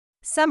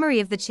Summary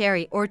of the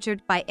Cherry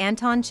Orchard by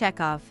Anton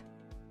Chekhov.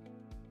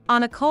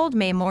 On a cold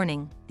May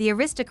morning, the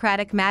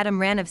aristocratic Madame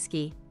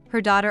Ranovsky,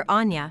 her daughter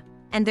Anya,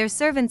 and their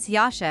servants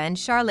Yasha and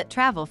Charlotte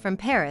travel from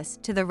Paris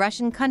to the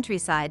Russian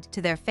countryside to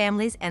their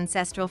family's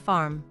ancestral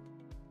farm.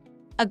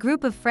 A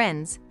group of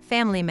friends,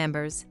 family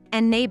members,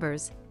 and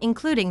neighbors,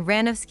 including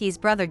Ranovsky's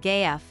brother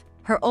Gaev,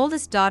 her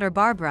oldest daughter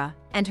Barbara,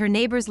 and her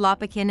neighbors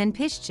Lopakin and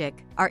Pishchik,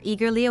 are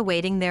eagerly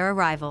awaiting their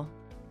arrival.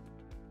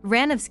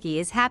 Ranovsky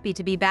is happy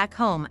to be back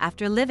home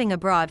after living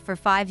abroad for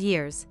 5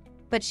 years,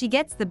 but she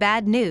gets the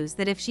bad news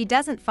that if she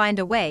doesn't find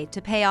a way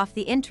to pay off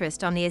the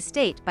interest on the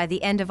estate by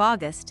the end of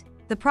August,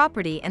 the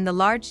property and the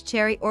large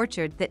cherry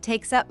orchard that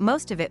takes up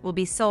most of it will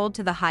be sold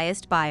to the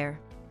highest buyer.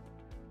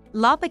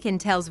 Lopakin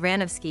tells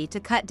Ranovsky to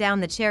cut down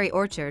the cherry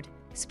orchard,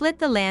 split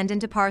the land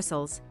into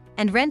parcels,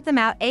 and rent them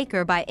out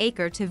acre by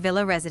acre to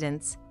villa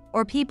residents,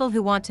 or people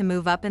who want to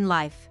move up in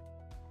life.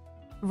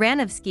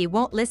 Ranovsky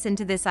won't listen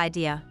to this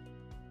idea.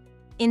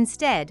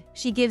 Instead,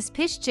 she gives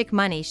Pishchik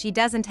money she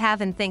doesn't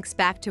have and thinks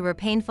back to her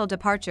painful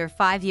departure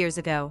 5 years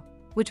ago,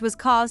 which was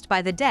caused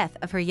by the death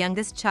of her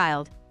youngest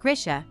child,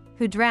 Grisha,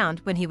 who drowned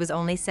when he was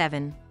only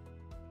 7.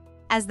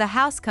 As the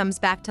house comes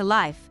back to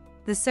life,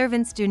 the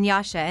servants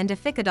Dunyasha and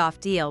Afikadov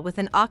deal with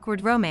an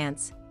awkward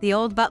romance. The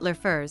old butler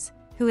Furs,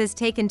 who has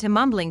taken to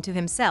mumbling to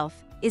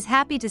himself, is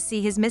happy to see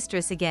his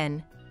mistress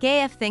again.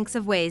 Gaev thinks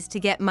of ways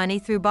to get money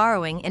through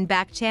borrowing in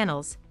back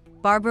channels.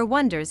 Barbara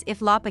wonders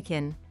if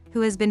Lopakin, who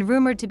has been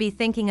rumored to be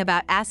thinking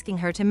about asking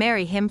her to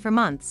marry him for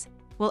months,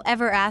 will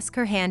ever ask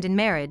her hand in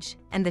marriage,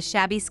 and the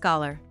shabby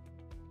scholar.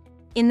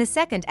 In the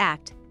second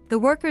act, the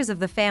workers of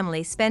the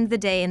family spend the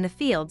day in the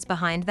fields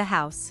behind the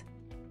house.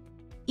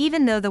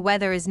 Even though the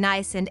weather is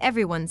nice and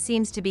everyone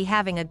seems to be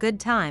having a good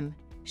time,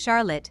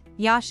 Charlotte,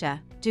 Yasha,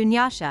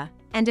 Dunyasha,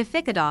 and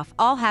Afikadov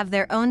all have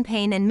their own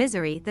pain and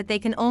misery that they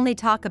can only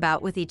talk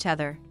about with each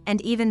other,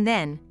 and even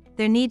then,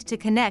 their need to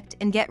connect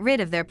and get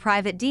rid of their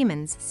private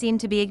demons seem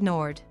to be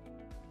ignored.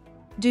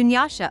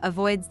 Dunyasha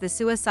avoids the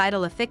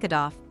suicidal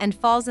Afikadov and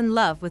falls in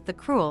love with the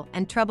cruel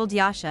and troubled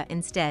Yasha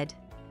instead.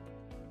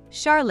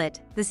 Charlotte,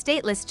 the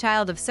stateless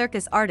child of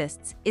circus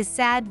artists, is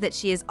sad that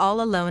she is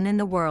all alone in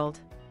the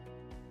world.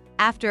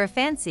 After a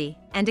fancy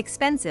and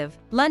expensive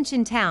lunch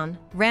in town,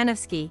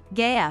 Ranovsky,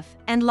 Gaev,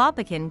 and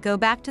Lopakin go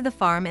back to the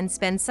farm and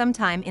spend some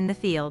time in the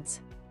fields.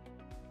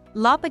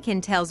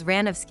 Lopakin tells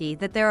Ranovsky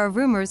that there are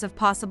rumors of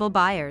possible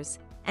buyers,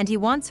 and he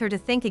wants her to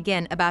think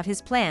again about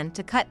his plan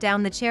to cut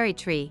down the cherry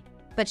tree,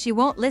 but she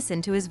won't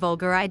listen to his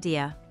vulgar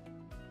idea.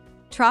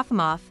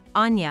 Trofimov,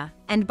 Anya,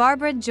 and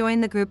Barbara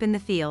join the group in the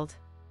field.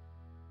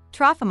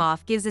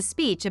 Trofimov gives a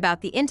speech about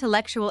the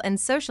intellectual and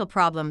social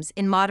problems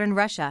in modern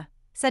Russia,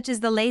 such as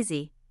the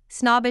lazy,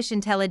 snobbish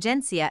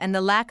intelligentsia and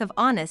the lack of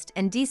honest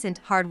and decent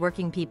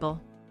hard-working people.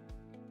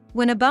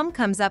 When a bum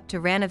comes up to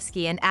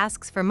Ranovsky and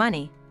asks for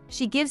money,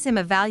 she gives him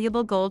a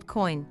valuable gold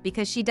coin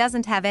because she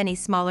doesn't have any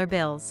smaller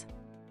bills.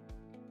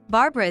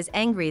 Barbara is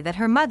angry that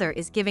her mother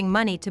is giving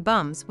money to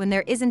bums when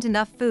there isn't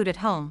enough food at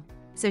home,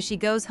 so she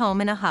goes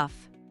home in a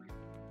huff.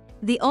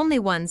 The only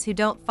ones who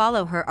don't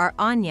follow her are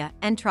Anya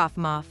and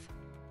Trofimov.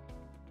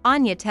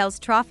 Anya tells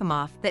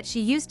Trofimov that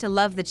she used to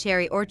love the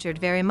cherry orchard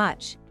very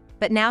much,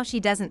 but now she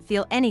doesn't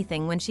feel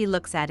anything when she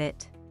looks at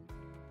it.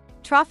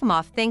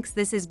 Trofimov thinks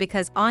this is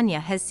because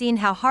Anya has seen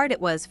how hard it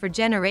was for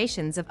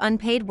generations of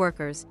unpaid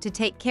workers to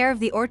take care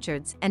of the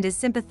orchards and is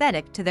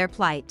sympathetic to their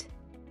plight.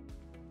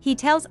 He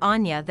tells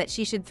Anya that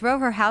she should throw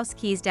her house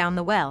keys down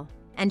the well,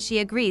 and she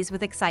agrees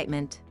with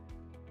excitement.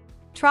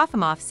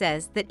 Trofimov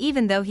says that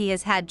even though he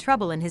has had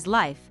trouble in his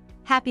life,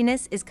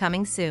 happiness is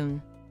coming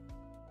soon.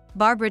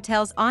 Barbara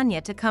tells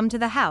Anya to come to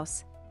the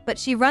house, but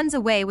she runs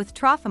away with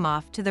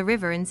Trofimov to the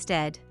river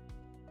instead.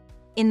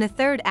 In the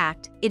third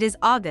act, it is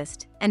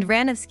August, and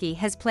Ranovsky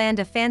has planned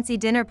a fancy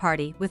dinner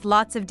party with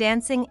lots of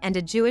dancing and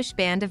a Jewish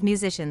band of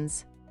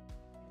musicians.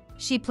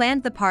 She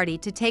planned the party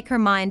to take her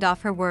mind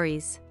off her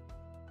worries.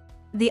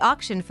 The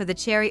auction for the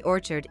cherry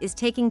orchard is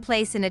taking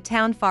place in a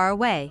town far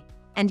away,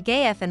 and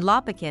Gaev and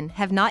Lopakin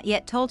have not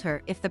yet told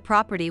her if the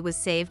property was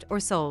saved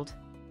or sold.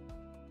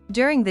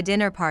 During the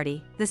dinner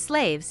party, the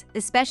slaves,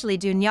 especially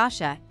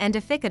Dunyasha and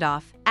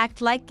Afikadov,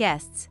 act like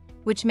guests,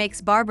 which makes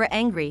Barbara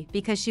angry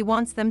because she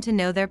wants them to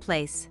know their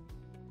place.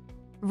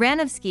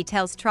 Ranovsky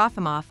tells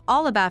Trofimov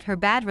all about her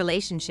bad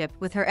relationship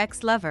with her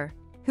ex-lover,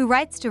 who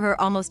writes to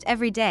her almost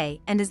every day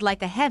and is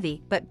like a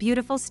heavy but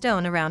beautiful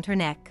stone around her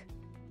neck.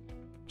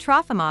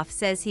 Trofimov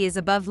says he is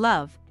above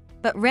love,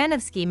 but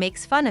Ranovsky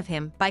makes fun of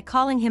him by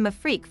calling him a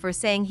freak for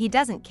saying he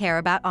doesn't care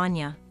about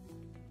Anya.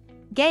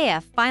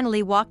 Gaev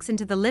finally walks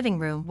into the living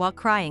room while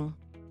crying.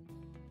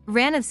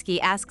 Ranovsky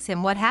asks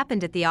him what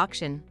happened at the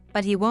auction,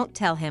 but he won't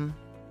tell him.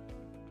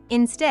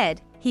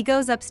 Instead, he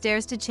goes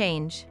upstairs to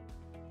change.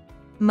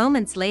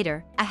 Moments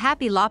later, a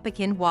happy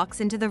Lopakin walks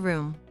into the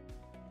room.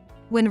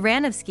 When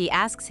Ranovsky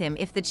asks him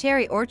if the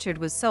cherry orchard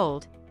was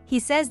sold, he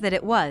says that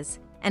it was,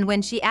 and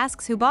when she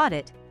asks who bought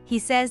it, he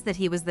says that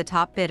he was the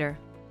top bidder.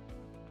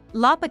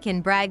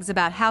 Lopakin brags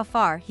about how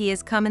far he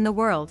has come in the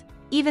world,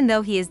 even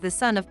though he is the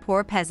son of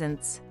poor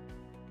peasants.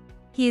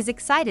 He is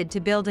excited to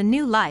build a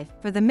new life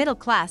for the middle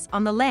class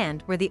on the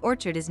land where the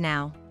orchard is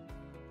now.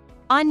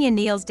 Anya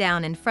kneels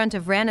down in front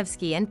of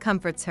Ranovsky and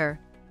comforts her,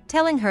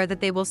 telling her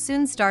that they will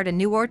soon start a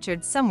new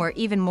orchard somewhere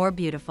even more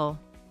beautiful.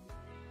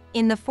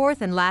 In the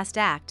fourth and last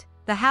act,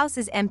 the house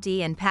is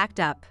empty and packed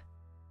up.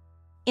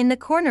 In the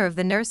corner of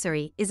the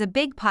nursery is a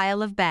big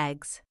pile of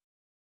bags.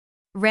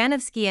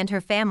 Ranovsky and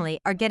her family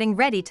are getting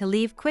ready to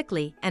leave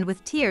quickly and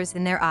with tears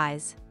in their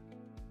eyes.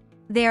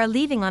 They are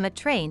leaving on a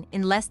train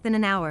in less than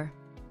an hour.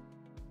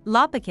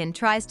 Lopukhin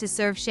tries to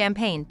serve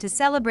champagne to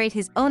celebrate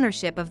his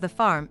ownership of the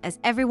farm as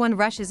everyone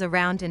rushes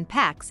around and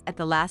packs at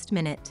the last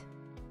minute.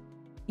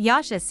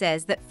 Yasha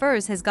says that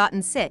Furs has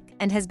gotten sick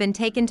and has been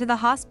taken to the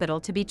hospital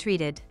to be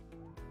treated.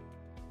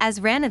 As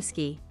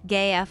Ranovsky,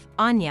 Gaev,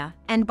 Anya,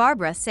 and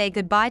Barbara say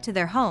goodbye to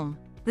their home,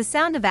 the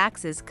sound of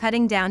axes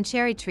cutting down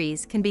cherry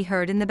trees can be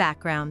heard in the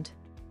background.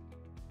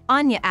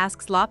 Anya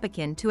asks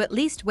Lopukhin to at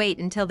least wait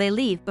until they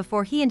leave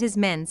before he and his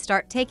men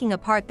start taking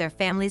apart their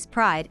family's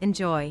pride and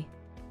joy.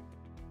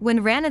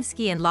 When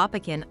Ranovsky and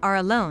Lopukhin are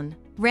alone,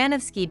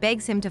 Ranovsky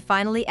begs him to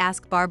finally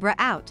ask Barbara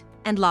out,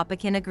 and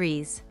Lopukhin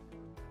agrees.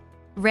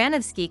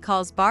 Ranovsky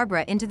calls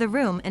Barbara into the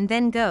room and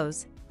then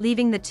goes,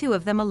 leaving the two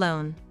of them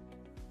alone.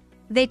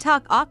 They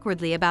talk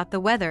awkwardly about the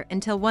weather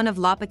until one of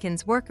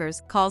Lopukhin's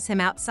workers calls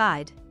him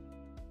outside.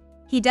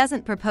 He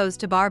doesn't propose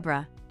to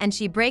Barbara, and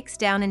she breaks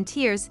down in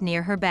tears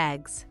near her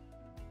bags.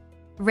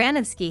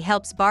 Ranovsky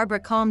helps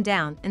Barbara calm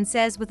down and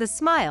says with a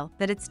smile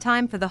that it's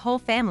time for the whole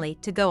family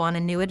to go on a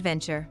new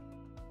adventure.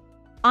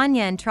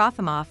 Anya and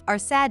Trofimov are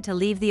sad to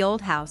leave the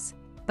old house,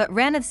 but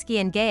Ranovsky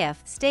and Gaev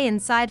stay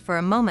inside for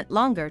a moment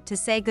longer to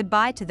say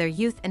goodbye to their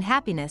youth and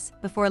happiness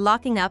before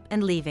locking up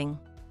and leaving.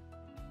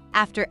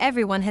 After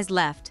everyone has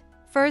left,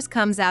 Furs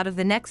comes out of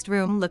the next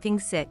room looking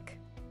sick.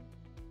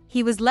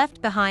 He was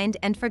left behind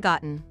and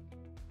forgotten.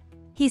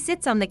 He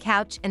sits on the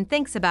couch and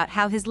thinks about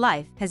how his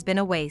life has been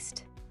a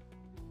waste.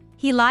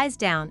 He lies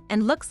down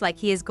and looks like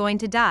he is going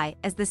to die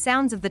as the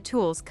sounds of the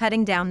tools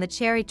cutting down the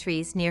cherry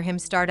trees near him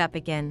start up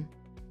again.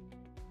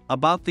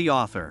 About the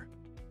author.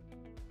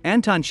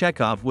 Anton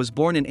Chekhov was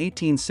born in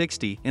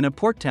 1860 in a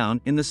port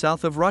town in the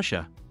south of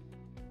Russia.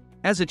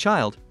 As a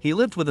child, he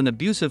lived with an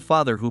abusive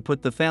father who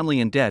put the family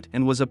in debt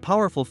and was a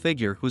powerful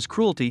figure whose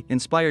cruelty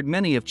inspired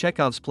many of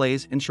Chekhov's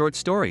plays and short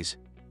stories.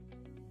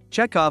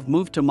 Chekhov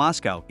moved to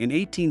Moscow in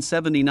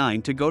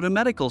 1879 to go to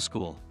medical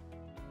school.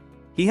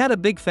 He had a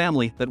big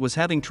family that was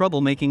having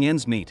trouble making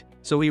ends meet,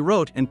 so he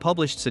wrote and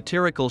published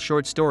satirical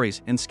short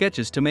stories and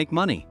sketches to make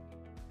money.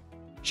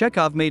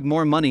 Chekhov made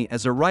more money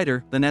as a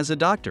writer than as a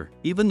doctor,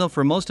 even though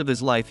for most of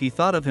his life he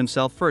thought of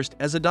himself first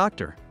as a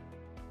doctor.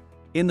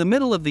 In the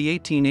middle of the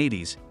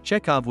 1880s,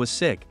 Chekhov was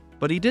sick,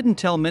 but he didn't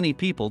tell many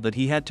people that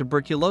he had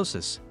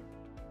tuberculosis.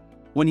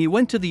 When he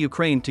went to the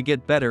Ukraine to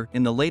get better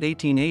in the late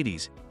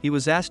 1880s, he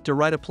was asked to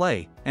write a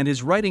play, and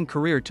his writing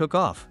career took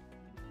off.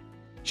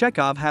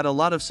 Chekhov had a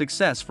lot of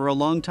success for a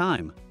long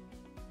time.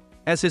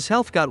 As his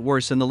health got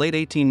worse in the late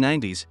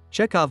 1890s,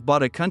 Chekhov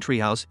bought a country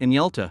house in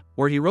Yalta,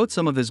 where he wrote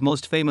some of his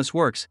most famous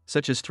works,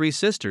 such as Three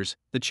Sisters,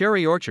 The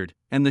Cherry Orchard,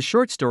 and the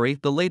short story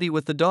The Lady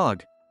with the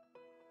Dog.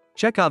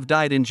 Chekhov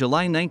died in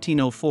July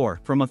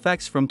 1904 from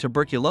effects from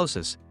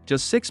tuberculosis,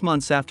 just 6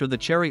 months after the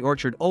Cherry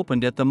Orchard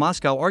opened at the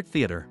Moscow Art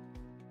Theater.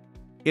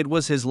 It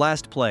was his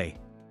last play.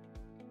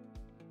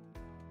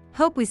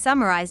 Hope we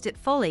summarized it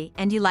fully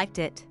and you liked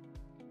it.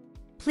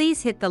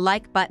 Please hit the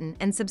like button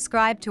and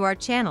subscribe to our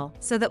channel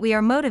so that we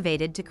are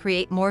motivated to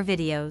create more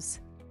videos.